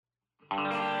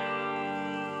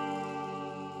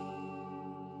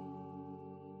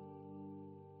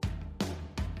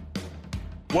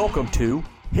Welcome to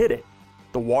Hit It,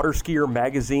 the Water Skier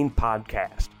Magazine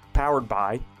podcast, powered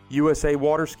by USA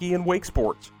Water Ski and Wake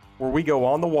Sports, where we go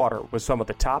on the water with some of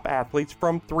the top athletes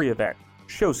from three events: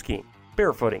 show skiing,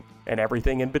 barefooting, and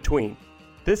everything in between.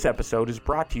 This episode is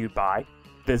brought to you by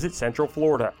Visit Central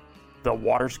Florida, the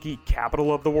water ski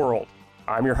capital of the world.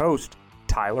 I'm your host,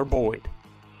 Tyler Boyd.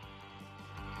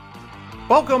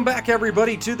 Welcome back,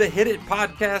 everybody, to the Hit It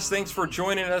podcast. Thanks for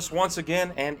joining us once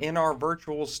again. And in our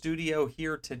virtual studio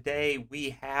here today,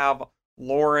 we have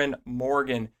Lauren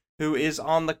Morgan, who is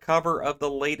on the cover of the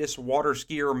latest Water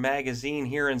Skier magazine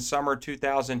here in summer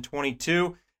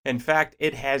 2022. In fact,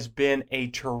 it has been a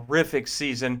terrific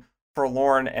season for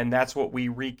Lauren, and that's what we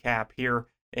recap here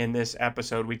in this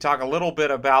episode. We talk a little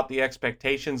bit about the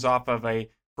expectations off of a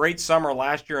great summer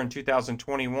last year in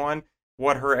 2021,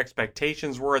 what her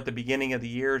expectations were at the beginning of the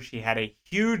year. She had a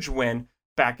huge win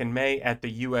back in May at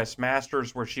the US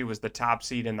Masters, where she was the top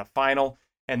seed in the final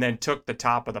and then took the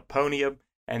top of the podium.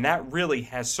 And that really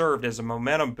has served as a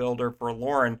momentum builder for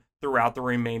Lauren throughout the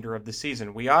remainder of the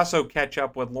season. We also catch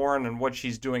up with Lauren and what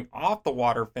she's doing off the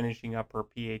water, finishing up her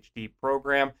PhD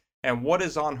program, and what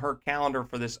is on her calendar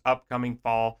for this upcoming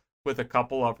fall, with a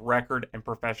couple of record and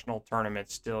professional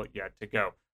tournaments still yet to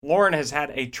go. Lauren has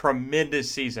had a tremendous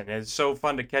season. It's so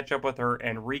fun to catch up with her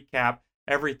and recap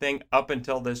everything up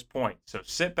until this point. So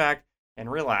sit back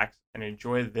and relax and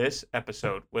enjoy this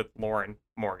episode with Lauren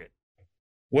Morgan.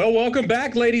 Well, welcome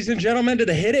back, ladies and gentlemen, to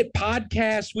the Hit It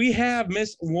podcast. We have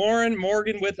Miss Lauren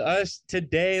Morgan with us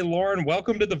today. Lauren,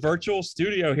 welcome to the virtual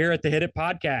studio here at the Hit It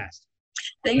podcast.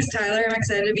 Thanks, Tyler. I'm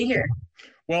excited to be here.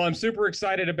 Well, I'm super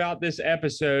excited about this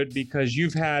episode because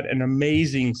you've had an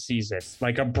amazing season,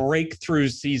 like a breakthrough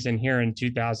season here in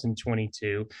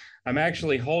 2022. I'm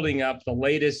actually holding up the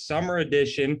latest summer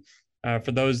edition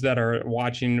for those that are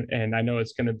watching, and I know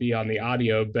it's going to be on the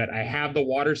audio, but I have the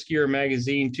Water Skier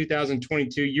Magazine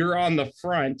 2022. You're on the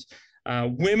front,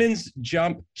 women's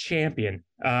jump champion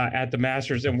at the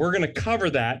Masters, and we're going to cover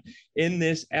that in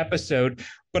this episode.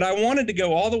 But I wanted to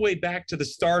go all the way back to the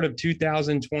start of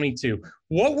 2022.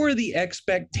 What were the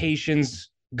expectations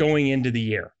going into the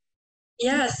year?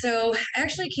 Yeah, so I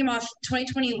actually came off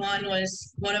 2021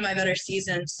 was one of my better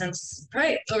seasons since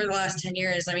probably over the last 10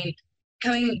 years. I mean,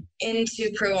 coming into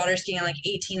pro water skiing in like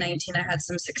 18, 19, I had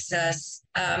some success.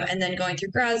 And then going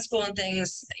through grad school and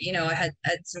things, you know, I had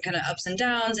some kind of ups and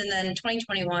downs. And then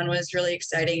 2021 was really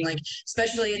exciting, like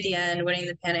especially at the end, winning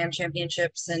the Pan Am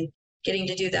Championships and getting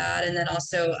to do that. And then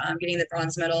also getting the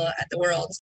bronze medal at the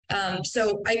Worlds.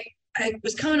 So I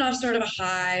was coming off sort of a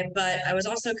high, but I was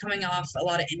also coming off a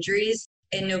lot of injuries.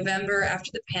 In November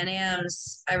after the Pan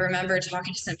Ams, I remember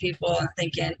talking to some people and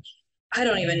thinking, I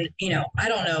don't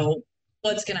know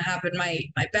what's going to happen. My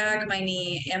back, my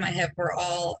knee, and my hip were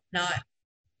all not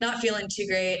feeling too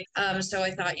great. So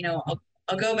I thought,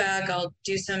 I'll go back, I'll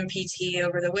do some PT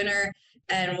over the winter,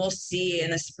 and we'll see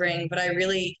in the spring. But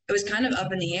it was kind of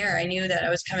up in the air. I knew that I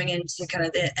was coming into kind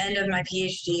of the end of my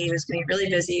PhD. It was going to be really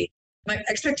busy. My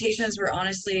expectations were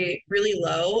honestly really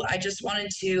low. I just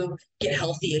wanted to get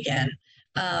healthy again.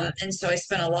 And so I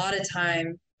spent a lot of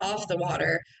time off the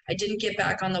water. I didn't get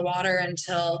back on the water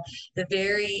until the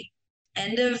very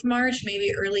end of March,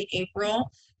 maybe early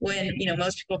April, when,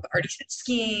 most people have already been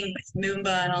skiing with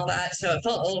Moomba and all that. So it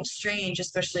felt a little strange,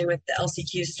 especially with the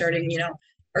LCQ starting,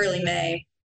 early May.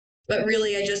 But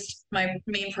really, my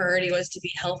main priority was to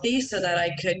be healthy so that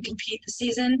I could compete this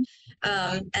season.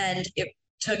 And it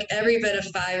took every bit of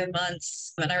 5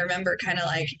 months. And I remember kind of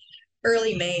like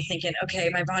early May thinking, okay,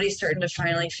 my body's starting to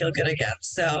finally feel good again.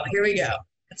 So here we go.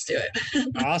 Let's do it.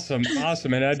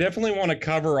 Awesome. And I definitely want to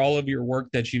cover all of your work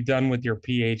that you've done with your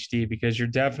PhD, because you're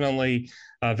definitely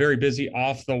very busy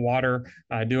off the water,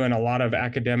 doing a lot of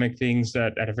academic things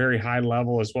at a very high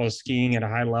level, as well as skiing at a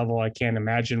high level. I can't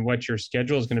imagine what your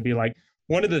schedule is going to be like.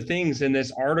 One of the things in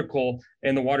this article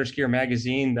in the Water Skier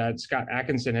magazine that Scott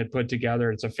Atkinson had put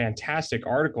together, it's a fantastic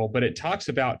article, but it talks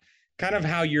about kind of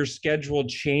how your schedule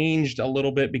changed a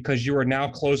little bit because you are now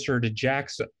closer to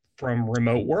Jackson from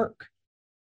remote work.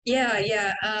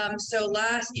 Yeah. So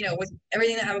with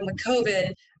everything that happened with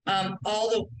COVID,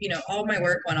 all my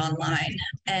work went online.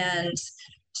 And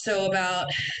so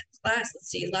about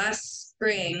last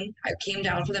spring, I came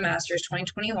down for the Masters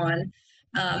 2021.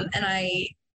 And I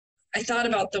thought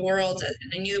about the Worlds, and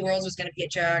I knew the Worlds was going to be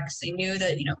at Jax. I knew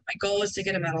that, my goal was to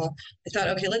get a medal. I thought,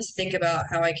 okay, let's think about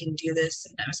how I can do this.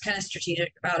 And I was kind of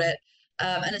strategic about it.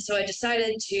 And so I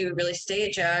decided to really stay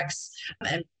at Jax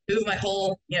and move my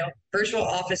whole, virtual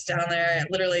office down there. I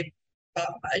literally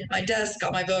bought my desk,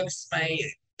 got my books, my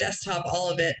desktop, all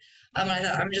of it. And I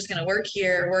thought, I'm just going to work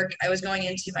here. I was going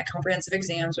into my comprehensive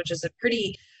exams, which is a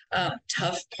pretty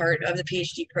tough part of the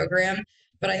PhD program.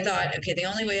 But I thought, okay, the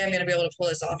only way I'm going to be able to pull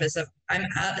this off is if I'm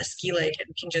at a ski lake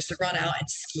and can just run out and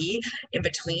ski in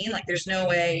between. Like, there's no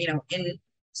way, in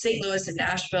St. Louis and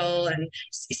Nashville and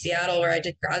Seattle, where I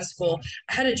did grad school,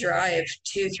 I had to drive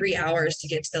 2-3 hours to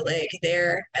get to the lake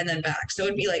there and then back. So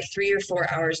it'd be like 3 or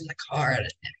 4 hours in the car,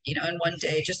 in one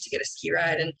day just to get a ski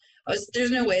ride. And there's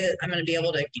no way that I'm going to be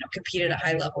able to, compete at a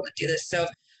high level to do this. So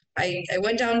I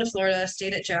went down to Florida,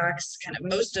 stayed at Jack's kind of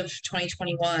most of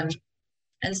 2021.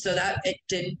 And so that it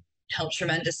did help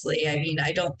tremendously. I mean,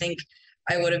 I don't think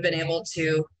I would have been able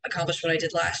to accomplish what I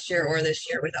did last year or this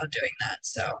year without doing that.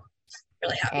 So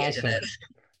really happy Awesome. I did it.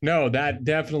 No, that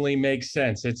definitely makes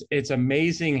sense. It's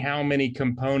amazing how many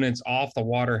components off the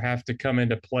water have to come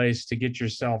into place to get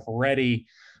yourself ready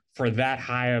for that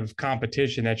high of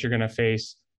competition that you're going to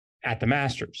face at the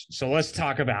Masters. So let's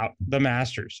talk about the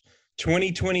Masters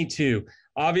 2022.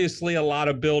 Obviously, a lot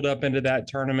of build up into that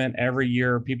tournament every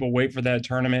year. People wait for that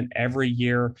tournament every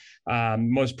year.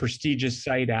 Most prestigious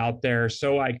site out there,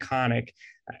 so iconic.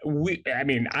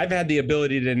 I've had the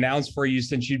ability to announce for you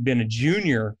since you've been a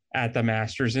junior at the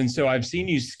Masters. And so I've seen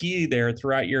you ski there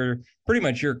throughout pretty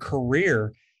much your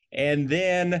career. And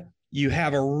then you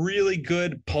have a really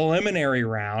good preliminary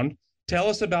round. Tell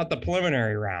us about the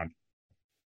preliminary round.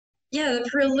 Yeah, the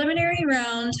preliminary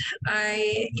round,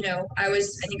 I think I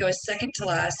was second to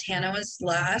last. Hannah was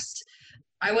last.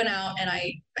 I went out and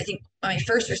I think my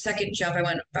first or second jump, I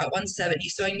went about 170.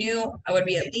 So I knew I would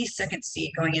be at least second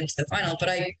seed going into the final, but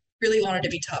I really wanted to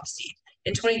be top seed.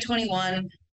 In 2021,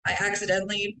 I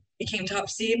accidentally became top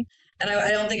seed, and I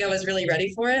don't think I was really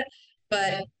ready for it,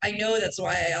 but I know that's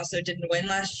why I also didn't win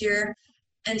last year.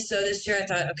 And so this year I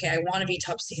thought, okay, I want to be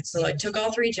top seed. So I took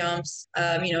all 3 jumps,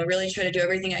 really tried to do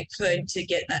everything I could to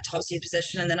get in that top seed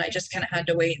position. And then I just kind of had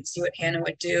to wait and see what Hannah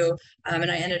would do.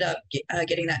 And I ended up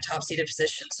getting that top seeded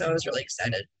position. So I was really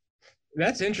excited.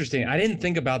 That's interesting. I didn't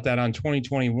think about that on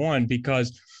 2021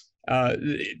 because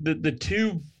the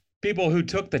 2 people who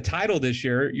took the title this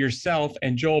year, yourself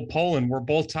and Joel Poland, were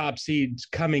both top seeds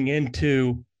coming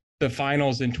into the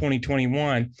finals in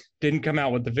 2021. Didn't come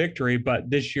out with the victory, but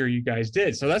this year you guys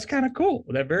did. So that's kind of cool.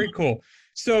 That's very cool.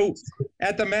 So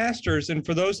at the Masters, and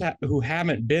for those who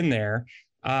haven't been there,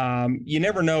 you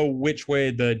never know which way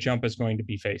the jump is going to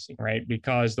be facing, right?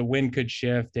 Because the wind could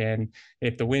shift. And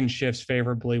if the wind shifts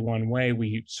favorably one way,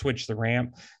 we switch the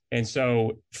ramp. And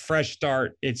so fresh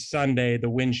start, it's Sunday, the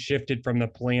wind shifted from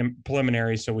the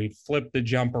preliminary. So we flipped the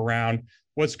jump around.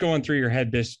 What's going through your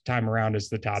head this time around as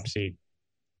the top seed?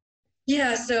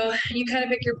 Yeah, so you kind of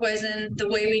pick your poison. The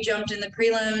way we jumped in the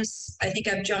prelims, I think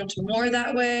I've jumped more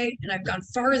that way and I've gone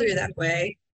farther that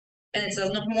way. And it's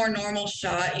a more normal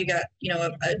shot. You got,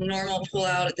 a normal pull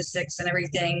out at the 6 and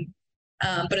everything.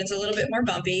 But it's a little bit more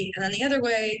bumpy. And then the other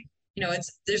way,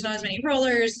 there's not as many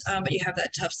rollers, but you have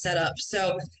that tough setup.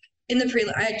 So in the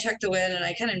prelim, I had checked the wind and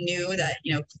I kind of knew that,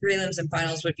 prelims and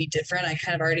finals would be different. I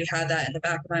kind of already had that in the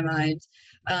back of my mind.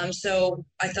 So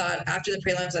I thought after the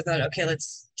prelims, I thought, okay,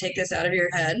 let's take this out of your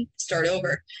head, start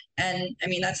over. And I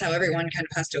mean, that's how everyone kind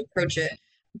of has to approach it.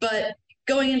 But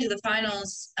going into the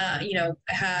finals, I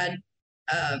had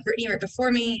Brittany right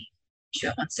before me. She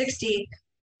went 160.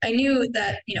 I knew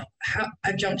that, how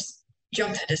I've jumped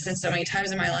that distance so many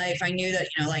times in my life. I knew that,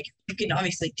 you can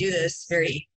obviously do this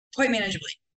quite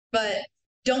manageably, but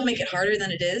don't make it harder than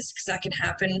it is, because that can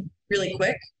happen really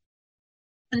quick.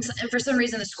 And for some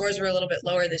reason, the scores were a little bit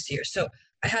lower this year. So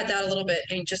I had that a little bit,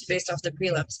 just based off the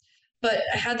prelims. But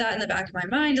I had that in the back of my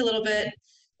mind a little bit.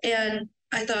 And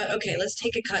I thought, okay, let's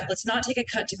take a cut. Let's not take a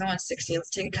cut to go 160. Let's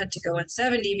take a cut to go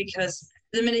 170, because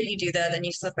the minute you do that, then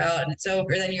you slip out and it's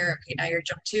over. Then now you're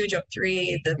jump 2, jump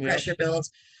 3, the pressure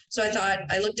builds. So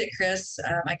I looked at Chris,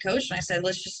 my coach, and I said,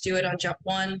 let's just do it on jump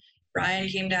 1. Brian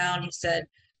came down. He said,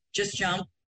 just jump,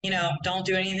 don't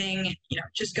do anything,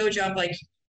 just go jump like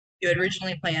you had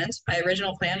originally planned. My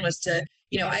original plan was to,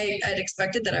 I had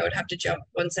expected that I would have to jump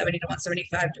 170 to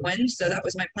 175 to win. So that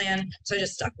was my plan. So I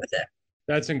just stuck with it.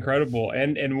 That's incredible.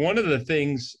 And one of the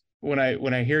things when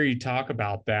I hear you talk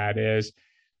about that is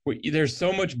there's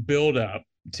so much buildup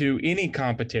to any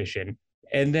competition.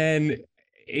 And then,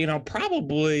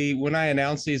 probably when I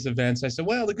announce these events, I said,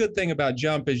 well, the good thing about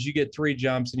jump is you get 3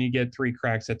 jumps and you get 3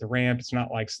 cracks at the ramp. It's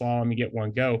not like slalom, you get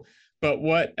 1 go. But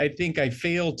what I think I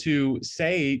fail to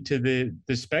say to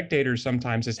the spectators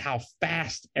sometimes is how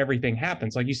fast everything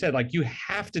happens. Like you said, like you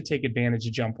have to take advantage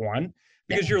of jump 1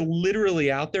 because you're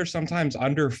literally out there sometimes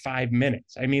under 5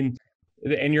 minutes. I mean,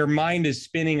 and your mind is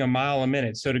spinning a mile a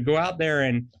minute. So to go out there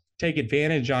and take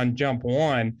advantage on jump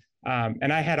one.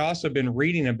 And I had also been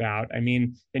reading about, I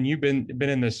mean, and you've been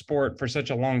in the sport for such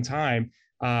a long time,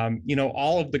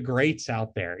 all of the greats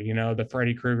out there, the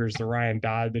Freddie Krugers, the Ryan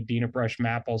Dodd, the Dina Brush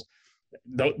Mapples,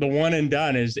 the one and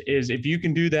done is if you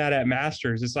can do that at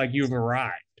Masters, it's like you've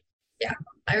arrived. Yeah.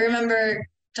 I remember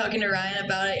talking to Ryan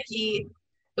about it.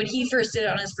 When he first did it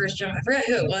on his first jump, I forgot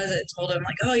who it was that told him,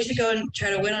 like, oh, you should go and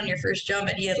try to win on your first jump.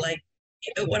 And he had like,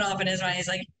 it went off in his mind. He's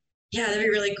like, yeah, that'd be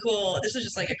really cool. This was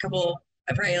just like probably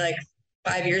like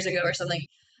 5 years ago or something.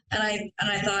 And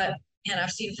I thought, man,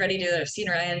 I've seen Freddie do it. I've seen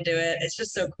Ryan do it. It's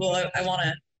just so cool. I want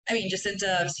to,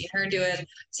 Jacinta, I've seen her do it. I've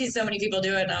seen so many people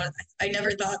do it. And I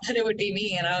never thought that it would be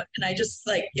me. And I just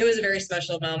like, it was a very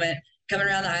special moment coming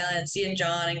around the island, seeing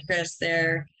John and Chris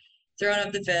there, throwing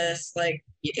up the fist. Like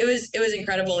it was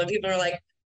incredible. And people are like,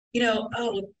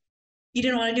 oh, you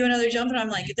didn't want to do another jump? And I'm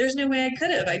like, there's no way I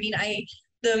could have.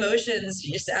 The emotions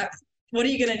just, what are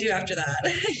you going to do after that?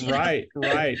 Right.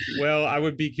 Well, I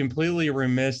would be completely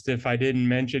remiss if I didn't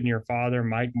mention your father,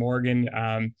 Mike Morgan.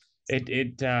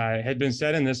 It had been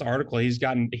said in this article,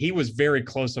 he was very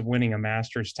close of winning a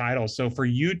Masters title. So for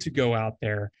you to go out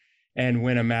there and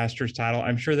win a Masters title,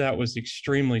 I'm sure that was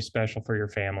extremely special for your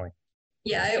family.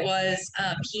 Yeah, it was.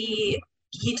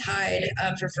 He tied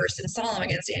for first in Solemn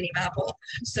against Andy Mapple.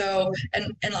 So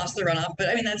and lost the runoff, but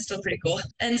that's still pretty cool.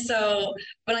 And so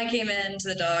when I came into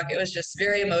the dock, it was just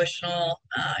very emotional.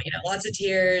 Lots of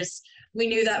tears. We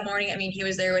knew that morning. He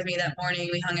was there with me that morning.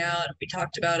 We hung out. We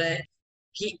talked about it.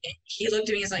 He looked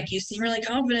at me. He's like, "You seem really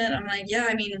confident." I'm like,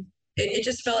 "Yeah." It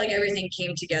just felt like everything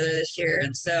came together this year,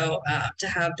 and so to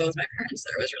have both my parents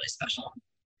there was really special.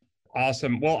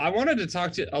 Awesome. Well, I wanted to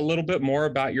talk to you a little bit more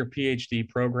about your PhD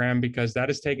program, because that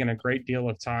has taken a great deal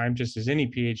of time, just as any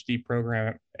PhD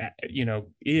program,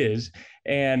 is.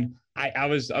 And I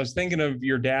was thinking of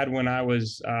your dad when I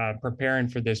was preparing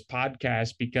for this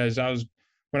podcast, because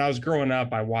when I was growing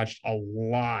up, I watched a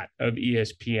lot of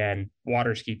ESPN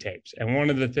water ski tapes. And one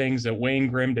of the things that Wayne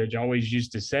Grimdage always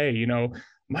used to say,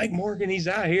 Mike Morgan, he's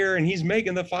out here and he's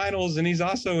making the finals and he's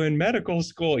also in medical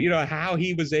school, how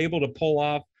he was able to pull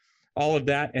off all of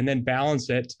that and then balance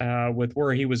it with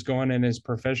where he was going in his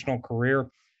professional career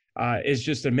is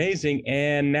just amazing.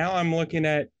 And now I'm looking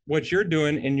at what you're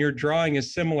doing, and you're drawing a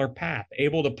similar path,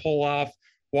 able to pull off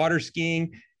water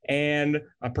skiing and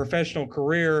a professional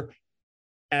career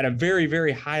at a very,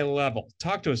 very high level.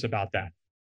 Talk to us about that.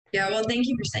 Yeah, well, thank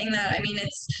you for saying that.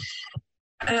 It's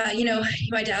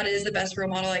my dad is the best role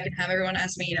model I can have. Everyone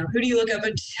asks me, who do you look up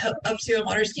to in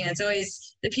water skiing? It's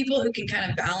always the people who can kind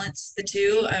of balance the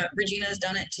two. Regina's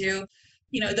done it too.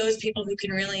 Those people who can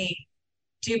really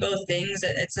do both things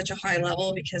at such a high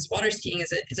level, because water skiing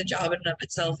is a job in and of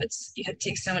itself. It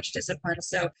takes so much discipline.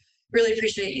 So really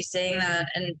appreciate you saying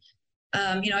that. And,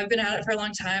 I've been at it for a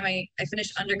long time. I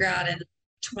finished undergrad in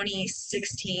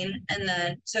 2016, and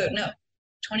then,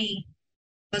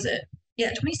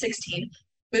 2016.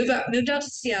 Moved out to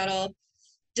Seattle,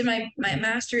 did my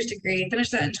master's degree,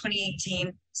 finished that in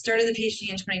 2018, started the PhD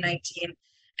in 2019,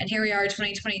 and here we are,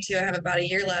 2022. I have about a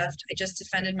year left. I just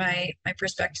defended my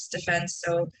prospectus defense,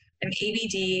 so I'm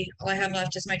ABD. All I have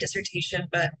left is my dissertation,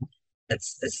 but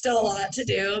that's still a lot to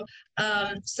do.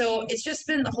 So it's just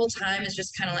been, the whole time is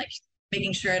just kind of like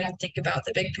making sure I don't think about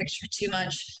the big picture too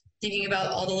much, thinking about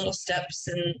all the little steps.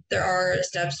 And there are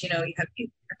steps, you have your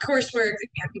coursework,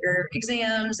 you have your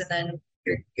exams, and then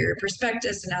your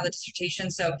prospectus, and now the dissertation.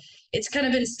 So it's kind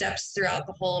of been steps throughout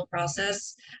the whole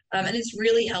process. And it's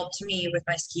really helped me with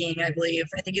my skiing, I believe.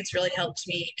 I think it's really helped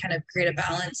me kind of create a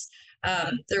balance.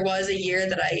 There was a year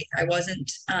that I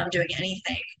wasn't doing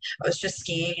anything. I was just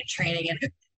skiing and training, and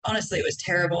honestly, it was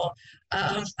terrible.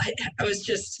 I was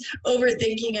just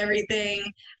overthinking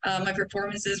everything. My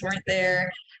performances weren't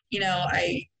there.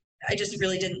 I just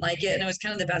really didn't like it. And it was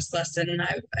kind of the best lesson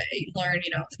I learned,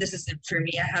 this isn't for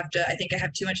me. I think I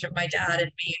have too much of my dad in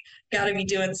me, got to be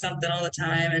doing something all the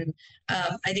time. And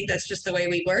I think that's just the way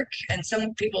we work. And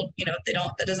some people,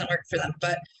 that doesn't work for them.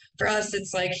 But for us,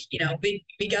 it's like, we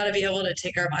got to be able to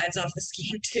take our minds off the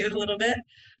skiing too a little bit.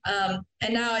 And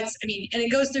now and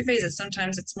it goes through phases.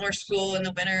 Sometimes it's more school in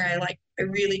the winter. I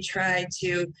really try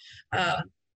to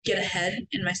get ahead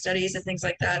in my studies and things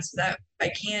like that, so that I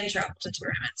can travel to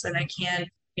tournaments and I can,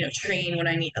 train when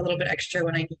I need a little bit extra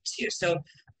when I need to. So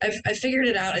I've figured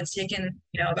it out. It's taken,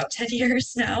 about 10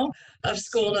 years now of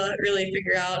school to really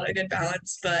figure out a good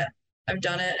balance, but I've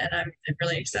done it, and I'm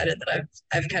really excited that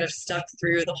I've kind of stuck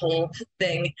through the whole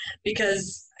thing,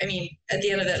 because at the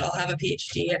end of it, I'll have a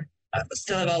PhD and I'll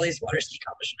still have all these water ski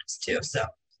accomplishments too. So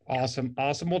Awesome.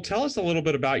 Well, tell us a little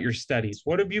bit about your studies.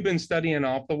 What have you been studying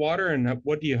off the water, and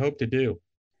what do you hope to do?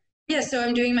 Yeah, so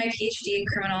I'm doing my PhD in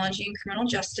criminology and criminal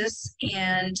justice,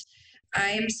 and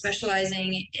I'm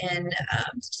specializing in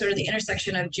sort of the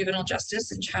intersection of juvenile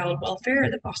justice and child welfare,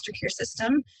 the foster care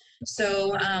system.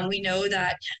 So we know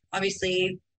that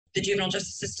obviously the juvenile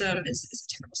justice system is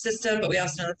a terrible system, but we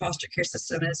also know the foster care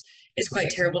system is quite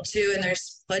terrible too. And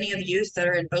there's plenty of youth that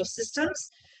are in both systems,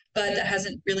 but that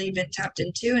hasn't really been tapped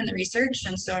into in the research.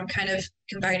 And so I'm kind of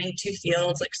combining two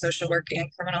fields like social work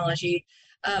and criminology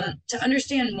to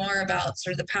understand more about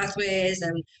sort of the pathways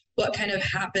and what kind of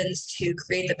happens to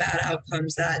create the bad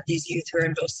outcomes that these youth who are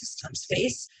in both systems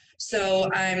face.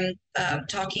 So I'm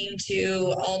talking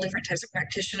to all different types of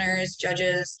practitioners,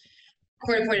 judges,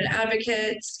 court-appointed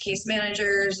advocates, case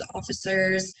managers,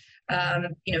 officers,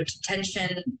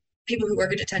 detention, people who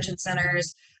work at detention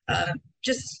centers,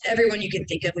 just everyone you can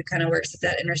think of who kind of works at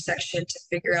that intersection to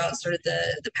figure out sort of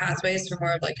the pathways from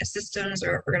more of like a systems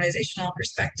or organizational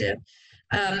perspective.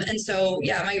 And so,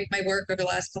 yeah, my work over the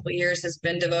last couple of years has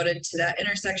been devoted to that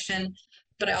intersection.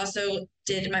 But I also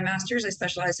did my master's. I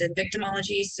specialized in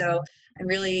victimology. So I'm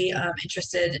really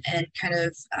interested in kind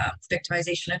of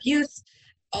victimization of youth.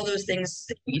 All those things,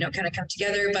 kind of come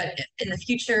together. But in the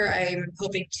future, I'm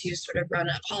hoping to sort of run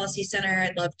a policy center.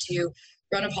 I'd love to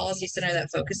run a policy center that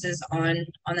focuses on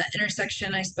that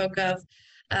intersection I spoke of.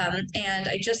 And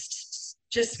I just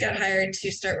got hired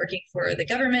to start working for the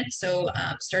government. So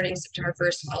starting September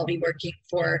 1st, I'll be working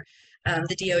for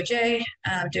the DOJ,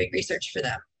 doing research for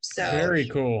them. So very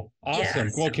cool. Awesome.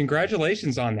 Yeah, well,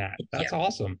 congratulations on that. That's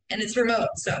awesome. And it's remote,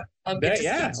 so I'll get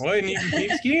to ski. Well, and you can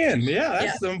keep skiing. Yeah,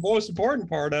 that's the most important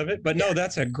part of it. But no,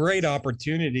 that's a great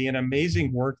opportunity and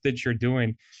amazing work that you're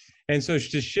doing. And so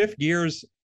to shift gears,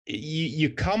 you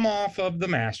come off of the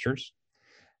Masters,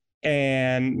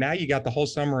 and now you got the whole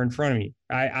summer in front of you.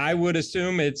 I would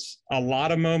assume it's a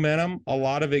lot of momentum, a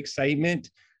lot of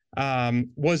excitement.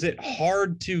 Was it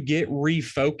hard to get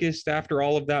refocused after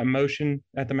all of that motion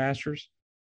at the Masters?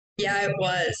 Yeah, it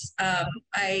was.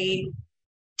 I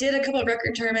did a couple of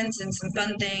record tournaments and some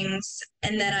fun things,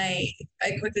 and then I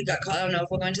quickly got called. I don't know if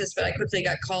we'll go into this, but I quickly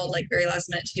got called like very last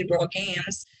minute to do World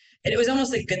Games. And it was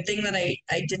almost a good thing that I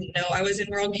didn't know I was in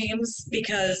World Games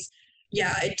because,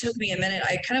 yeah, it took me a minute.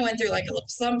 I kind of went through like a little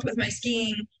slump with my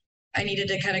skiing. I needed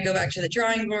to kind of go back to the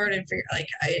drawing board and figure like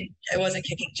I wasn't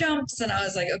kicking jumps, and I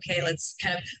was like, okay, let's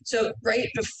kind of. So right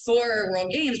before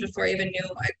World Games, before I even knew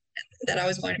that I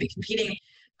was going to be competing,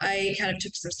 I kind of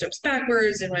took some steps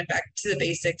backwards and went back to the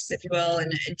basics, if you will,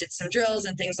 and did some drills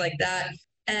and things like that.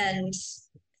 And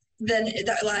then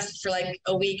that lasted for like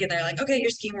a week, and they're like, okay, you're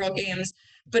skiing World Games.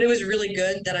 But it was really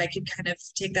good that I could kind of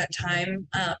take that time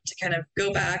to kind of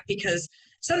go back, because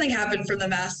something happened from the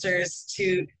Masters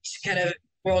to kind of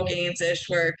World Games-ish,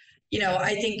 where,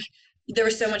 I think there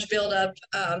was so much buildup,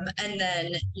 and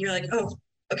then you're like, oh,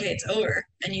 okay, it's over.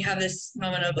 And you have this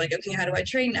moment of like, okay, how do I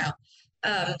train now?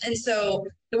 And so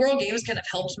the World Games kind of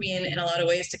helped me in a lot of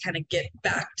ways to kind of get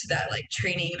back to that like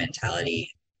training mentality.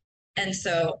 And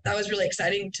so that was really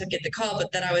exciting to get the call,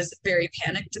 but then I was very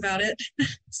panicked about it.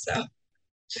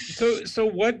 So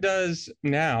what does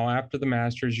now, after the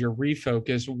Masters, your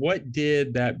refocus, what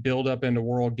did that build up into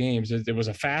World Games? It was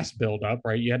a fast build up,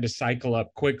 right? You had to cycle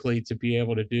up quickly to be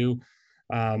able to do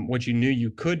what you knew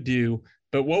you could do.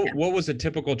 But what was a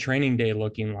typical training day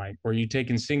looking like? Were you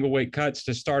taking single weight cuts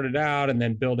to start it out and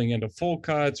then building into full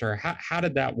cuts, or how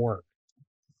did that work?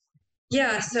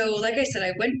 Yeah, so like I said,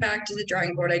 I went back to the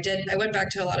drawing board. I went back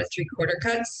to a lot of 3/4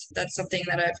 cuts. That's something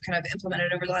that I've kind of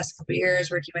implemented over the last couple of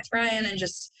years working with Ryan, and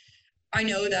just I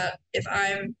know that if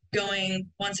I'm going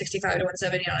 165 to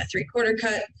 170 on a 3/4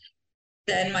 cut,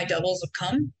 then my doubles will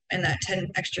come and that 10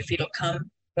 extra feet will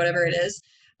come, whatever it is.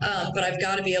 But I've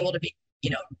got to be able to be,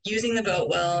 using the boat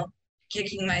well,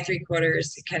 kicking my 3/4,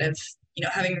 kind of,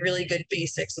 having really good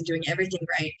basics and doing everything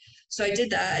right. So I did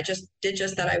that. I just did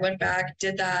that. I went back,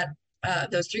 did that,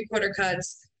 those 3/4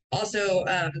 cuts, also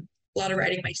a lot of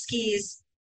riding my skis,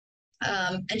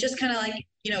 and just kind of like,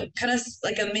 kind of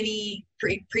like a mini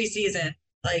preseason,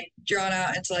 like drawn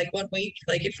out into like 1 week.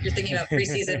 Like if you're thinking about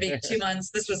preseason being 2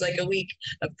 months, this was like a week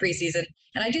of preseason.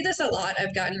 And I do this a lot.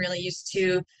 I've gotten really used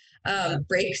to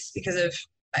breaks because of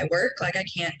my work. Like I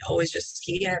can't always just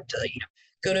ski. I have to,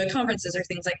 go to conferences or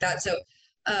things like that. So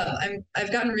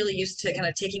I've gotten really used to kind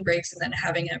of taking breaks and then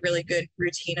having a really good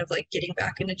routine of like getting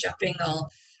back into jumping.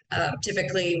 I'll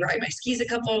typically ride my skis a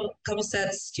couple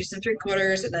sets, do some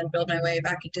 3/4, and then build my way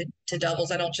back into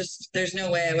doubles. I don't there's no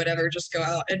way I would ever just go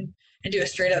out and do a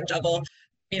straight up double.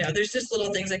 There's just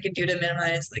little things I could do to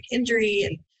minimize like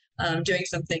injury and doing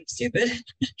something stupid.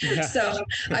 Yeah. So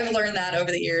I've learned that over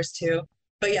the years too.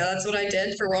 But yeah, that's what I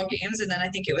did for World Games. And then I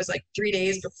think it was like 3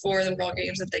 days before the World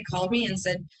Games that they called me and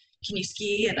said, can you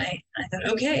ski? And I thought,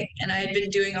 okay. And I had been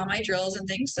doing all my drills and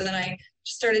things. So then I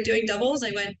just started doing doubles.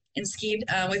 I went and skied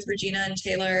with Regina and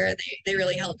Taylor. They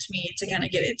really helped me to kind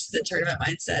of get into the tournament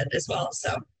mindset as well.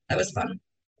 So that was fun.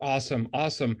 Awesome.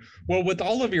 Awesome. Well, with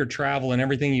all of your travel and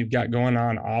everything you've got going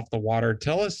on off the water,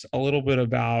 tell us a little bit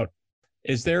about,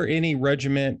 is there any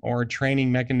regiment or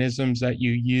training mechanisms that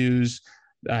you use?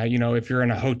 If you're in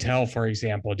a hotel, for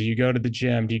example, do you go to the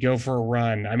gym? Do you go for a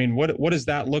run? I mean, what does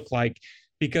that look like?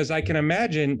 Because I can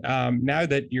imagine now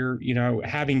that you're,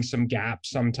 having some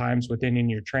gaps sometimes in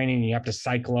your training, you have to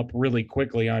cycle up really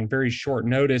quickly on very short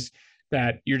notice,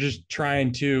 that you're just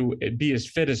trying to be as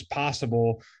fit as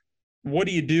possible. What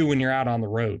do you do when you're out on the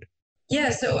road?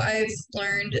 Yeah, so I've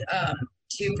learned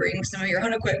to bring some of your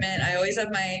own equipment. I always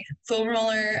have my foam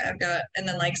roller. And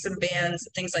then like some bands,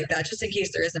 things like that, just in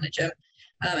case there isn't a gym.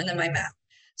 And then my mat.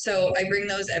 So I bring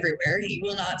those everywhere. You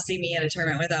will not see me at a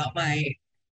tournament without my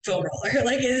foam roller.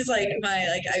 Like it's like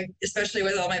I, especially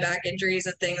with all my back injuries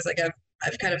and things, like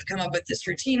I've kind of come up with this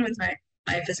routine with my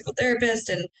physical therapist,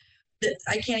 and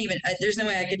I can't even, there's no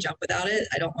way I could jump without it.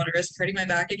 I don't want to risk hurting my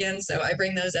back again. So I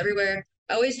bring those everywhere.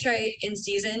 I always try in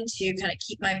season to kind of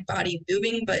keep my body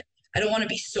moving, but I don't want to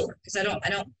be sore because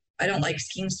I don't like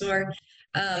skiing sore.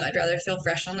 I'd rather feel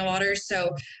fresh on the water.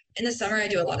 So in the summer, I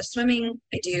do a lot of swimming.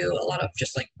 I do a lot of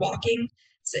just like walking.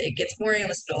 So it gets boring. I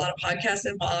listen to a lot of podcasts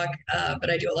and walk, but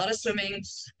I do a lot of swimming,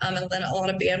 and then a lot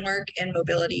of band work and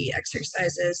mobility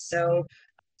exercises. So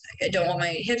I don't want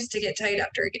my hips to get tight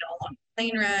after, a long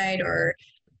plane ride, or,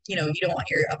 you don't want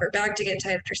your upper back to get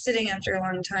tight after sitting after a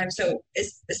long time. So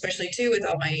especially too, with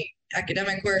all my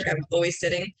academic work, I'm always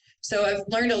sitting. So I've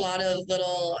learned a lot of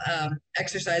little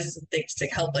exercises and things to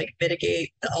help like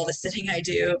mitigate all the sitting I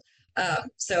do.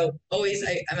 So always,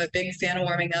 I'm a big fan of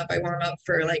warming up. I warm up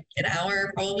for like an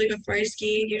hour probably before I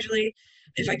ski, usually,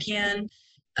 if I can,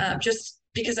 just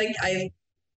because I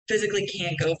physically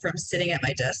can't go from sitting at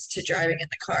my desk to driving in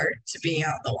the car to being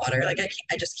out in the water. Like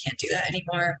I just can't do that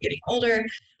anymore. I'm getting older.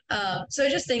 So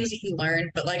just things you can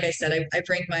learn. But like I said, I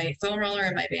bring my foam roller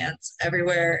and my bands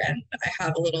everywhere, and I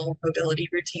have a little mobility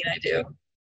routine I do.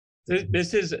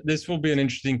 This will be an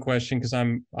interesting question, because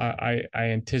I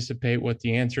anticipate what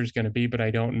the answer is going to be, but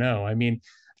I don't know. I mean,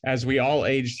 as we all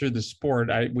age through the sport,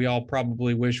 we all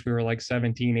probably wish we were like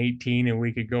 17, 18 and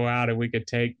we could go out and we could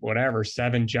take whatever,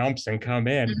 7 jumps and come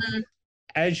in. Mm-hmm.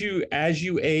 As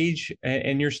you age,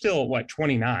 and you're still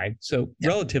 29, so yep,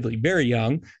 relatively very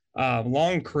young,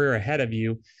 long career ahead of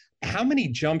you. How many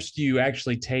jumps do you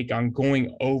actually take on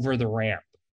going over the ramp?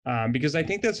 Because I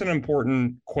think that's an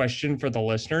important question for the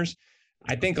listeners.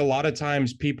 I think a lot of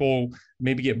times people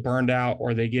maybe get burned out,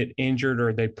 or they get injured,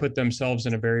 or they put themselves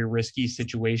in a very risky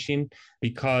situation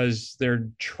because they're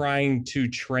trying to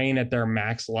train at their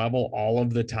max level all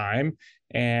of the time,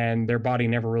 and their body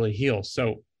never really heals.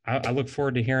 So I look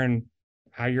forward to hearing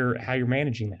how you're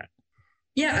managing that.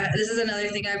 Yeah, this is another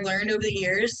thing I've learned over the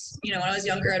years. When I was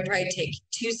younger, I'd probably take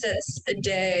 2 sets a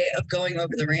day of going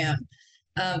over the ramp.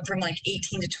 From like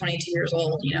 18 to 22 years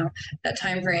old, that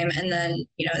time frame. And then,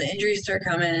 the injuries start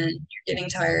coming, you're getting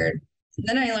tired. And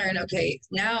then I learned, okay,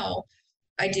 now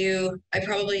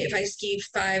if I ski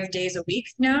 5 days a week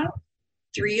now,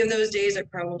 3 of those days are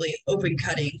probably open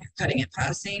cutting and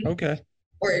passing. Okay.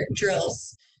 Or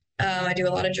drills. I do a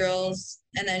lot of drills.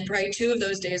 And then probably 2 of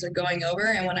those days are going over.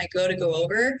 And when I go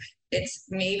over, it's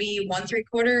maybe 1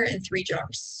 3/4 and 3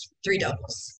 jumps, 3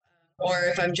 doubles. Or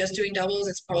if I'm just doing doubles,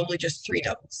 it's probably just 3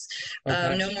 doubles.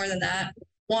 Okay. No more than that.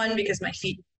 1, because my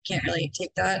feet can't really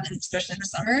take that, especially in the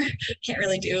summer. Can't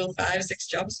really do 5 6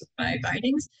 jumps with my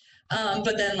bindings.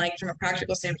 But then, like, from a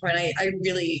practical standpoint, I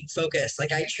really focus.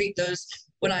 Like, I treat those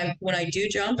when I do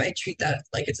jump, I treat that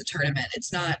like it's a tournament.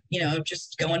 It's not,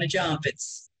 just going to jump.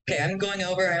 It's okay. I'm going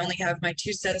over. I only have my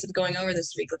 2 sets of going over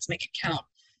this week. Let's make it count.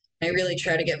 I really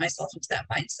try to get myself into that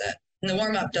mindset, and the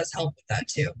warm up does help with that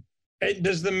too.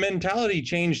 Does the mentality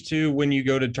change too when you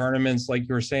go to tournaments, like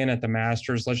you were saying at the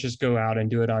Masters? Let's just go out and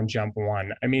do it on jump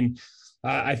 1. I mean,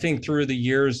 I think through the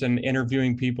years and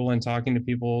interviewing people and talking to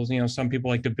people, some people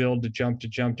like to build to jump to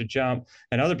jump to jump,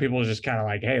 and other people are just kind of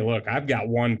like, hey, look, I've got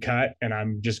 1 cut and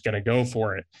I'm just going to go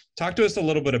for it. Talk to us a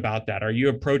little bit about that. Are you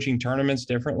approaching tournaments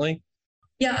differently?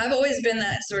 Yeah, I've always been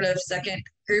that sort of second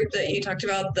group that you talked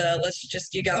about,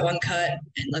 you got 1 cut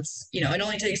and it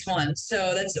only takes 1.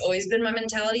 So that's always been my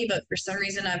mentality. But for some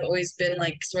reason, I've always been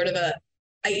like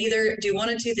I either do 1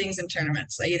 of 2 things in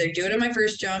tournaments. I either do it on my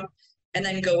first jump and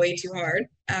then go way too hard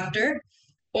after,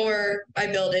 or I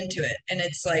build into it. And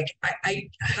it's like, I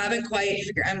haven't quite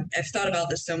I've thought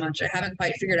about this so much. I haven't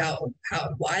quite figured out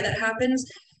why that happens.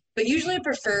 But usually I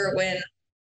prefer when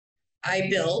I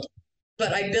build,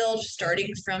 but I build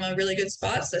starting from a really good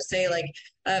spot. So say like,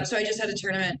 so I just had a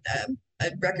tournament,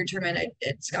 a record tournament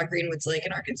at Scott Greenwood's Lake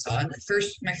in Arkansas. And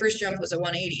my first jump was a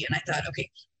 180. And I thought, okay,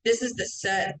 this is the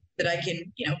set that I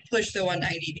can, push the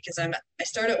 190 because I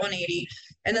start at 180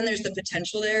 and then there's the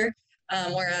potential there.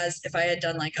 Whereas if I had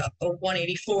done like a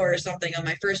 184 or something on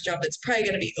my first jump, it's probably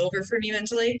going to be over for me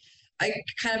mentally. I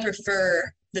kind of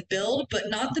prefer the build, but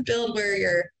not the build where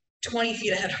you're 20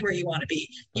 feet ahead of where you want to be.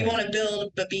 You want to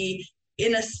build, but be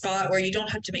in a spot where you don't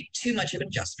have to make too much of an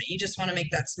adjustment. You just want to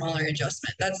make that smaller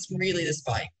adjustment. That's really the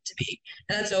spot to be.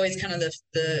 And that's always kind of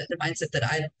the mindset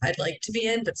that I'd like to be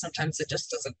in, but sometimes it just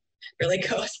doesn't really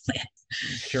go as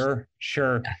planned.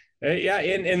 Sure. Yeah.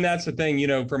 And that's the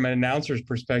thing, from an announcer's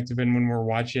perspective, and when we're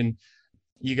watching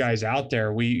you guys out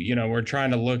there, we're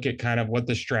trying to look at kind of what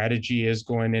the strategy is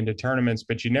going into tournaments,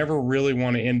 but you never really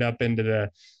want to end up into the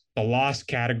loss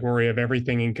category of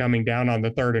everything and coming down on the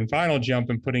third and final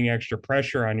jump and putting extra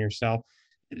pressure on yourself.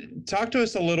 Talk to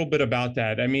us a little bit about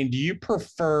that. I mean, do you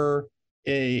prefer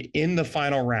in the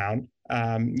final round?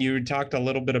 You talked a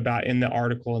little bit about in the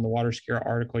article, in the water skier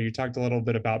article, you talked a little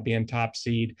bit about being top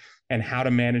seed and how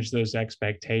to manage those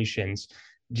expectations.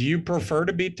 Do you prefer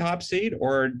to be top seed,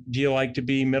 or do you like to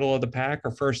be middle of the pack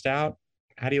or first out?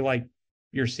 How do you like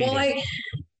your seeding? Well,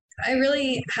 I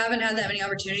really haven't had that many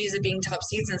opportunities of being top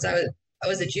seed since I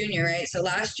was a junior, right? So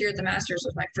last year at the Masters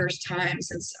was my first time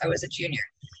since I was a junior.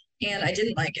 And I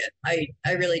didn't like it.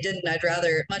 I really didn't. I'd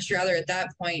much rather at that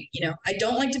point, I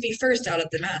don't like to be first out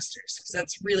at the Masters because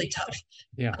that's really tough.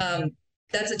 Yeah.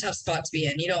 That's a tough spot to be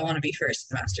in. You don't want to be first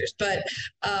at the Masters, but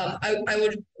I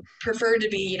would prefer to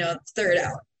be, third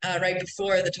out right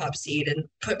before the top seed and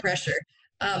put pressure.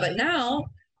 But now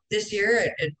this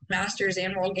year at Masters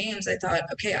and World Games, I thought,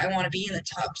 okay, I want to be in the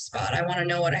top spot. I want to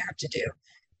know what I have to do.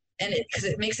 And because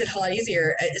it makes it a lot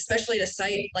easier, especially at a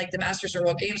site like the Masters or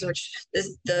World Games, which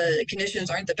the conditions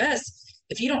aren't the best.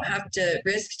 If you don't have to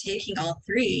risk taking all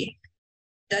three,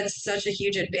 that's such a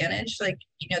huge advantage. Like,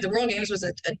 the World Games was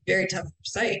a very tough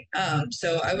site.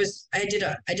 So I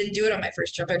didn't do it on my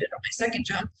first jump. I did it on my second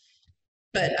jump,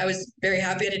 but I was very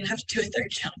happy I didn't have to do a third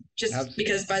jump just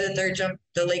because by the third jump,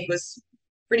 the lake was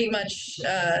pretty much,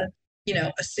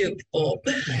 a soup bowl.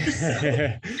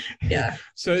 So, yeah.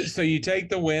 So you take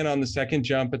the win on the second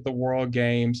jump at the World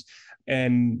Games,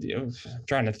 and I'm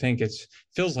trying to think,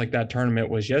 feels like that tournament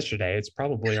was yesterday. It's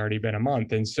probably already been a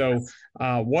month. And so,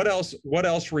 what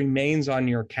else remains on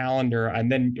your calendar? And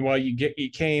then, well, you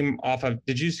came off of,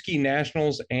 did you ski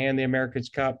nationals and the America's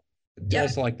Cup? Tell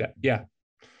us like that. Yeah.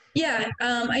 Yeah.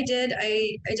 I did.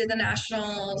 I did the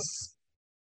nationals.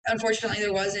 Unfortunately,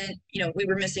 there wasn't, we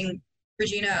were missing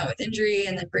Regina out with injury,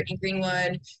 and then Brittany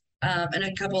Greenwood, and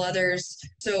a couple others.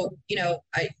 So,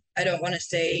 I don't want to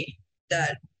say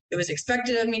that it was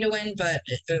expected of me to win, but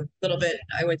a little bit,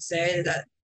 I would say that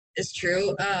is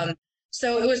true.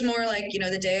 So it was more like,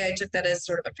 the day I took that as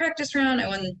sort of a practice round. I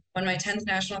won my 10th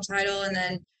national title, and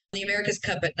then the America's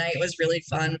Cup at night was really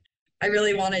fun. I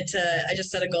really I just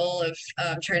set a goal of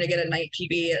trying to get a night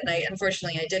PB at night.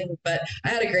 Unfortunately, I didn't, but I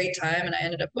had a great time, and I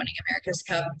ended up winning America's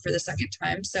Cup for the second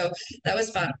time. So that was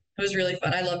fun. It was really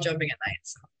fun. I love jumping at night.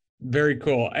 So. Very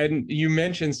cool. And you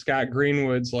mentioned Scott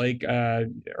Greenwood's Lake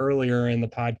earlier in the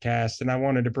podcast, and I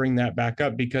wanted to bring that back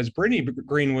up because Brittany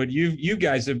Greenwood, you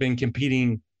guys have been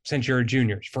competing since you're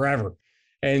juniors forever.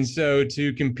 And so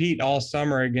to compete all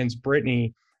summer against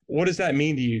Brittany, what does that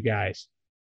mean to you guys?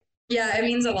 Yeah, it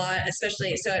means a lot,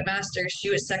 especially so at Masters, she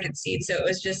was second seed. So it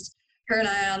was just her and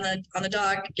I on the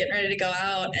dock getting ready to go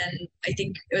out. And I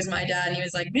think it was my dad, and he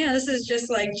was like, man, this is just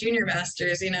like junior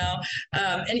Masters, And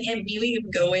we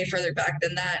even go way further back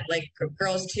than that, like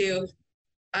girls too.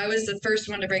 I was the first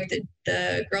one to break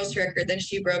the girls record. Then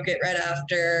she broke it right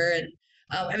after.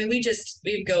 And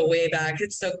we go way back.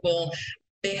 It's so cool.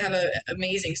 They have an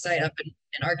amazing site up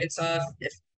in Arkansas.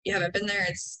 If you haven't been there,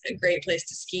 it's a great place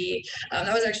to ski.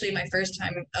 That was actually my first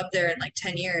time up there in like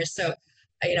 10 years. So,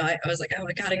 I was like, oh,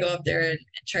 I got to go up there and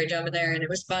try jumping there. And it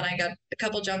was fun. I got a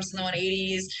couple jumps in the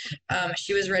 180s.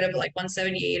 She was right up at like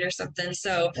 178 or something.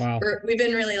 So wow. We've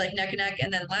been really like neck and neck.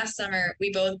 And then last summer,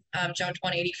 we both jumped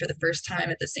 180 for the first time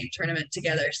at the same tournament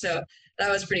together. So that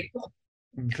was pretty cool.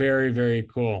 Very, very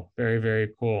cool. Very, very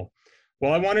cool.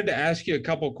 Well, I wanted to ask you a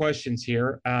couple of questions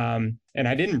here. And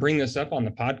I didn't bring this up on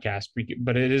the podcast,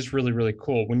 but it is really, really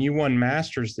cool. When you won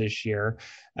Masters this year,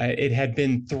 it had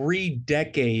been 3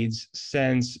 decades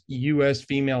since U.S.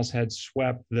 females had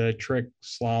swept the trick,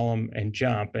 slalom, and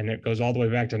jump. And it goes all the way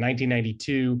back to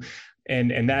 1992.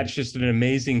 And that's just an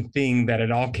amazing thing that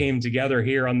it all came together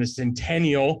here on the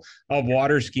centennial of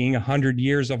water skiing, 100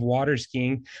 years of water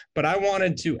skiing. But I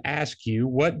wanted to ask you,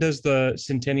 what does the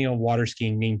centennial of water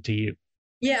skiing mean to you?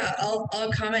 Yeah,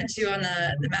 I'll comment too on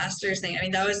the Masters thing. I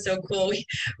mean, that was so cool.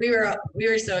 We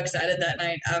were so excited that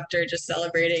night after just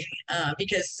celebrating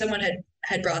because someone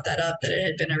had brought that up, that it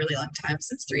had been a really long time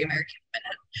since three American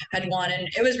women had won, and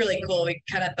it was really cool. We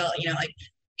kind of felt, like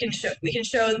we can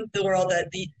show the world that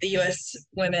the U.S.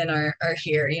 women are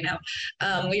here.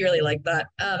 We really like that.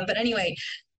 But anyway,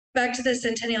 back to the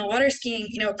Centennial water skiing,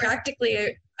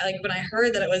 practically, like when I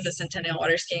heard that it was the Centennial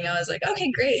water skiing, I was like,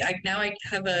 okay, great. Now I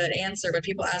have an answer. But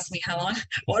people ask me how long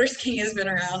water skiing has been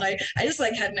around. I just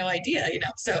had no idea.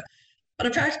 So on a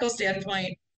practical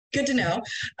standpoint, good to know.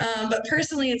 But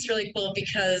personally, it's really cool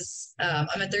because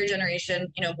I'm a third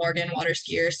generation, Morgan water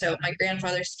skier. So my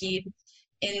grandfather skied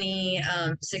in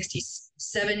the 60s,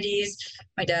 70s.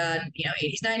 My dad,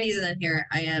 80s, 90s, and then here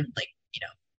I am, like,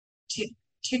 two,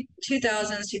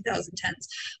 2000s, 2010s.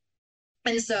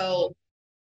 And so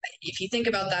if you think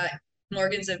about that,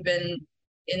 Morgans have been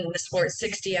in the sport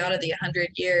 60 out of the 100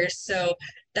 years. So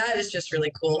that is just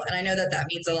really cool. And I know that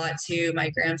means a lot to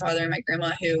my grandfather and my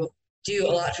grandma, who do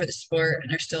a lot for the sport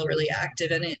and are still really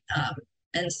active in it.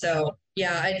 And so,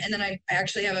 yeah, and then I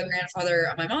actually have a grandfather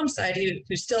on my mom's side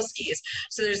who still skis.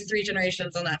 So there's three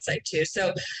generations on that side too.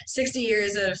 So 60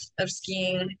 years of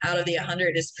skiing out of the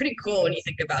 100 is pretty cool when you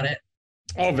think about it.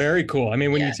 Oh, very cool. I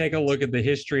mean, when Yeah. you take a look at the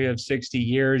history of 60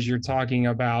 years, you're talking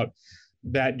about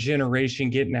that generation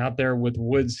getting out there with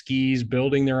wood skis,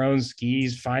 building their own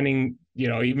skis, finding,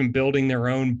 even building their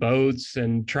own boats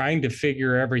and trying to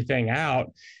figure everything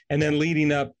out. And then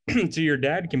leading up to your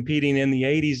dad competing in the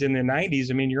 80s and the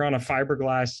 90s. I mean, you're on a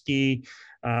fiberglass ski.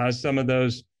 Some of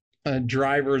those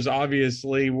drivers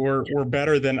obviously were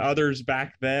better than others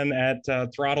back then at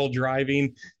throttle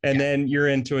driving, and then you're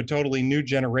into a totally new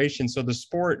generation. So the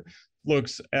sport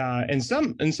looks, in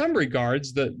some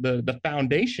regards, the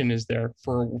foundation is there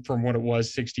from what it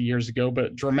was 60 years ago,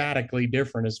 but dramatically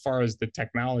different as far as the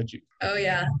technology. Oh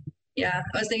yeah, yeah.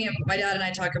 I was thinking, my dad and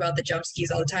I talk about the jump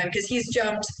skis all the time because he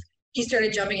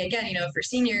started jumping again, for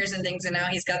seniors and things, and now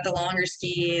he's got the longer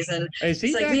skis, and Is he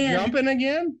it's like, back man, jumping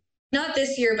again? not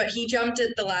this year, but he jumped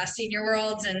at the last Senior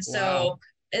Worlds. And so, Wow.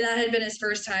 and that had been his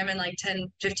first time in like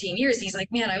 10, 15 years. And he's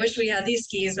like, man, I wish we had these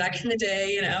skis back in the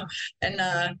day,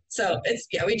 And so it's,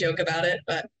 yeah, we joke about it,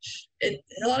 but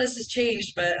a lot has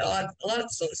changed, but a lot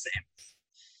is still the same.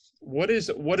 What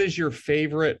is your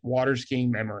favorite water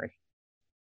skiing memory?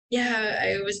 Yeah,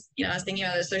 I was thinking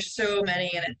about this. There's so many,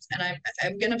 and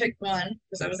I'm gonna pick one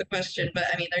because that was a question, but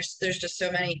I mean, there's just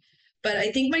so many. But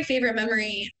I think my favorite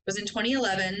memory was in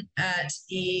 2011 at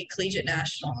the Collegiate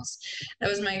Nationals. That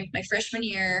was my freshman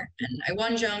year, and I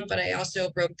won jump, but I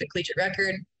also broke the collegiate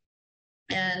record,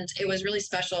 and it was really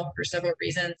special for several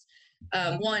reasons.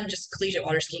 One, just collegiate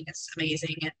water skiing is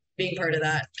amazing, and being part of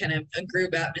that kind of a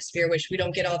group atmosphere, which we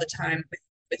don't get all the time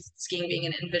with skiing being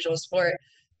an individual sport,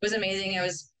 was amazing. I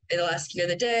was the last skier of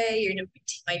the day.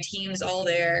 My team's all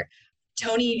there.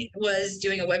 Tony was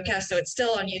doing a webcast, so it's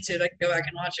still on YouTube. I can go back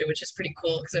and watch it, which is pretty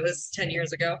cool because it was 10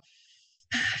 years ago.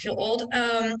 I feel old.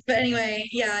 But anyway,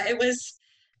 yeah, it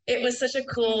was such a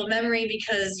cool memory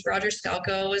because Roger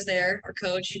Scalco was there, our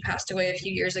coach, who passed away a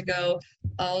few years ago.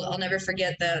 I'll never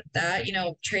forget that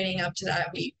training up to that,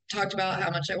 we talked about how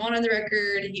much I wanted the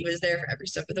record. He was there for every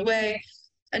step of the way.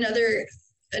 Another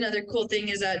cool thing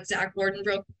is that Zach Warden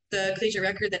broke the collegiate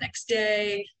record the next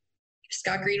day.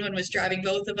 Scott Greenwood was driving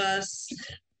both of us.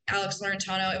 Alex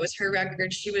Laurentano, it was her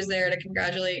record. She was there to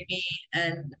congratulate me,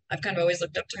 and I've kind of always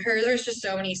looked up to her. There's just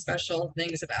so many special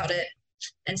things about it.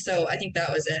 And so I think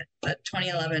that was it, that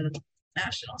 2011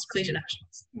 Nationals, Collegiate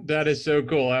Nationals. That is so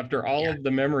cool. After all of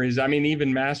the memories, I mean,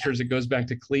 even Masters, it goes back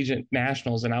to Collegiate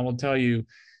Nationals. And I will tell you,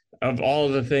 of all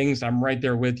of the things, I'm right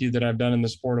there with you, that I've done in the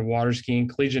sport of water skiing,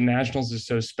 Collegiate Nationals is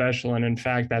so special. And in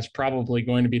fact, that's probably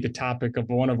going to be the topic of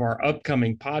one of our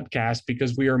upcoming podcasts,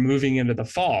 because we are moving into the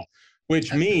fall,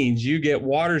 which means you get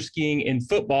water skiing and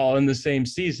football in the same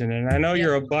season. And I know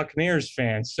you're a Buccaneers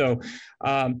fan. So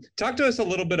talk to us a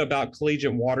little bit about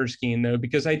collegiate water skiing, though,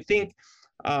 because I think,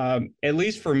 at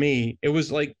least for me, it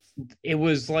was like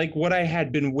what I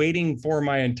had been waiting for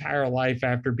my entire life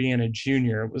after being a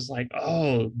junior. It was like,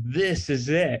 oh, this is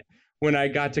it. When I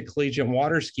got to collegiate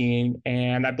water skiing,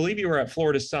 and I believe you were at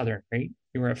Florida Southern, right?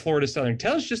 You were at Florida Southern.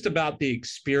 Tell us just about the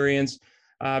experience,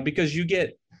 because you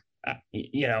get,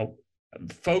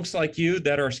 folks like you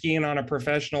that are skiing on a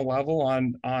professional level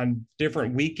on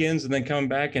different weekends and then come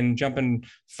back and jumping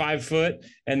 5 foot.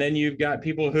 And then you've got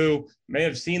people who may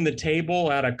have seen the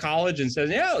table at a college and says,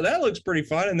 yeah, that looks pretty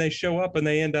fun. And they show up and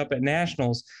they end up at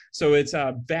nationals. So it's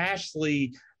a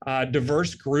vastly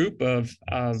diverse group of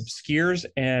skiers.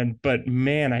 But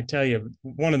man, I tell you,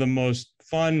 one of the most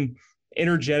fun,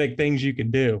 energetic things you can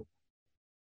do.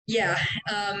 Yeah,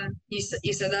 you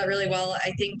said that really well.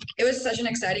 I think it was such an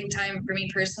exciting time for me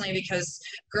personally because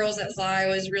Girls That Fly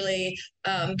was really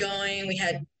going. We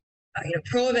had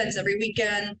pro events every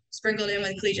weekend, sprinkled in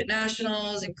with collegiate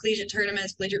nationals and collegiate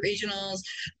tournaments, collegiate regionals.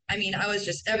 I mean, I was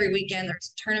just every weekend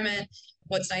there's a tournament.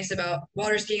 What's nice about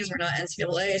water skiing is we're not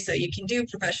NCAA, so you can do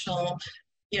professional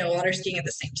water skiing at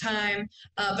the same time.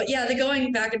 But yeah, the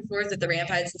going back and forth with the ramp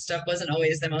heights and stuff wasn't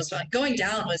always the most fun. Going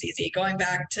down was easy. Going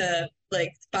back to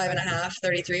like 5.5,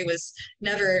 33 was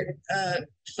never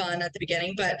fun at the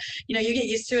beginning, but you get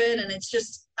used to it, and it's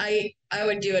just I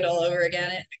would do it all over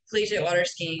again. Collegiate water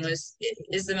skiing is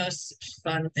the most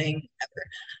fun thing ever.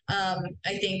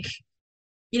 I think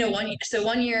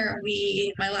one year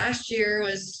my last year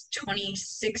was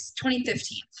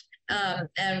 2015.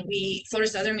 And Florida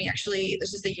Southern,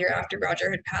 this was the year after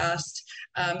Roger had passed.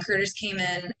 Curtis came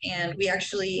in and we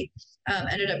actually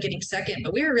ended up getting second,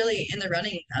 but we were really in the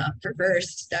running for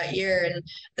first that year. And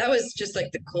that was just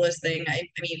like the coolest thing. I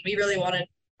mean, we really wanted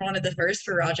the first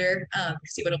for Roger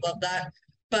because he would have loved that.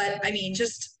 But I mean,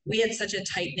 we had such a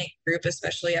tight knit group,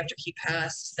 especially after he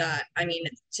passed, that I mean,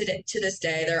 to this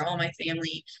day, they're all my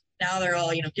family. Now they're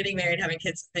all, getting married, having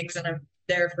kids and things, and I'm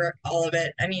there for all of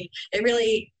it. I mean, it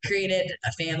really created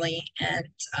a family, and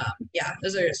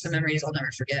those are some memories I'll never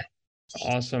forget.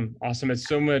 Awesome.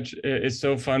 It's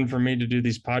so fun for me to do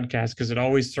these podcasts because it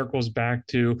always circles back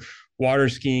to water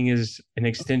skiing is an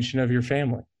extension of your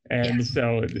family. And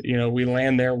so, we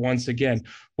land there once again.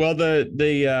 Well,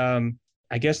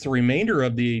 I guess the remainder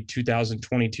of the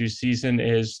 2022 season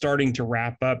is starting to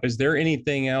wrap up. Is there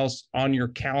anything else on your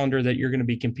calendar that you're going to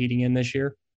be competing in this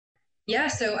year? Yeah,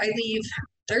 so I leave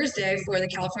Thursday for the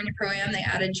California Pro-Am. They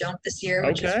added jump this year,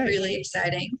 which is really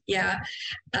exciting. Yeah.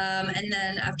 And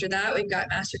then after that, we've got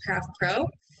Mastercraft Pro.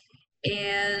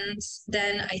 And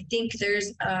then I think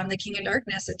there's the King of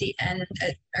Darkness at the end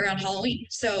around Halloween.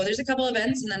 So there's a couple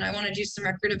events, and then I want to do some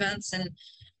record events and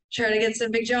try to get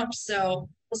some big jumps. So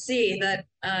we'll see. That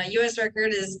U.S.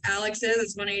 record is Alex's.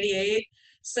 It's 188.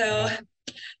 So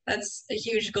that's a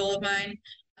huge goal of mine.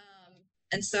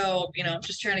 And so,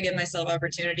 just trying to give myself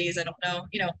opportunities. I don't know,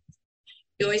 you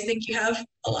always think you have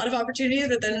a lot of opportunities,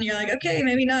 but then you're like, okay,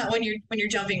 maybe not when you're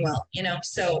jumping well,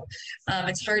 So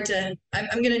it's hard to.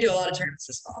 I'm going to do a lot of tournaments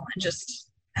this fall and just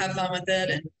have fun with it.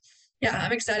 And yeah,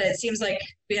 I'm excited. It seems like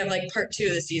we have like part 2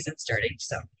 of the season starting.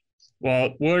 So.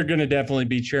 Well, we're going to definitely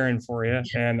be cheering for you.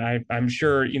 And I'm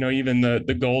sure, even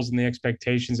the goals and the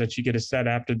expectations that you get to set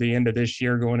after the end of this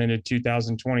year going into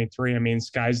 2023, I mean,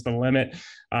 sky's the limit.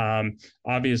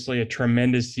 Obviously a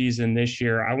tremendous season this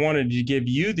year. I wanted to give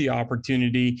you the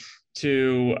opportunity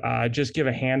to just give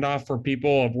a handoff for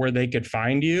people of where they could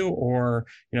find you or,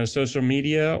 social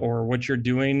media or what you're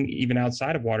doing even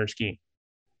outside of water skiing.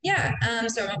 Yeah.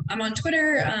 So I'm on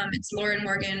Twitter. It's Lauren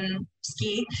Morgan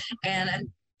Ski, and I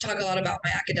talk a lot about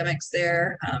my academics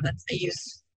there. That's I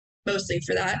use mostly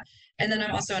for that. And then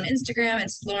I'm also on Instagram.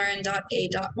 It's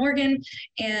lauren.a.morgan.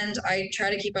 And I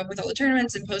try to keep up with all the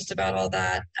tournaments and post about all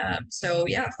that. So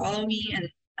yeah, follow me. And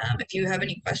if you have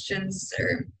any questions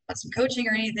or want some coaching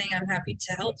or anything, I'm happy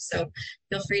to help. So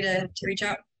feel free to reach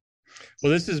out.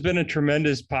 Well, this has been a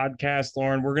tremendous podcast,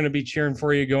 Lauren. We're going to be cheering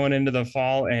for you going into the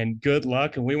fall, and good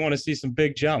luck. And we want to see some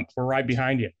big jumps. We're right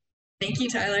behind you. Thank you,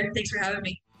 Tyler. Thanks for having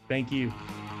me. Thank you.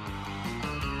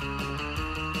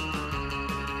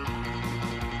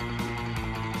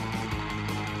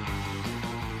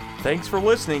 Thanks for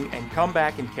listening, and come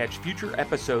back and catch future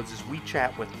episodes as we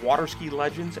chat with water ski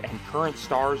legends and current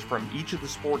stars from each of the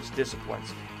sports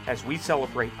disciplines as we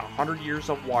celebrate 100 years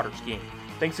of water skiing.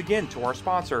 Thanks again to our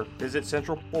sponsor, Visit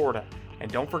Central Florida,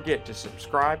 and don't forget to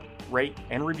subscribe, rate,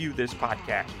 and review this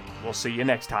podcast. We'll see you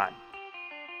next time.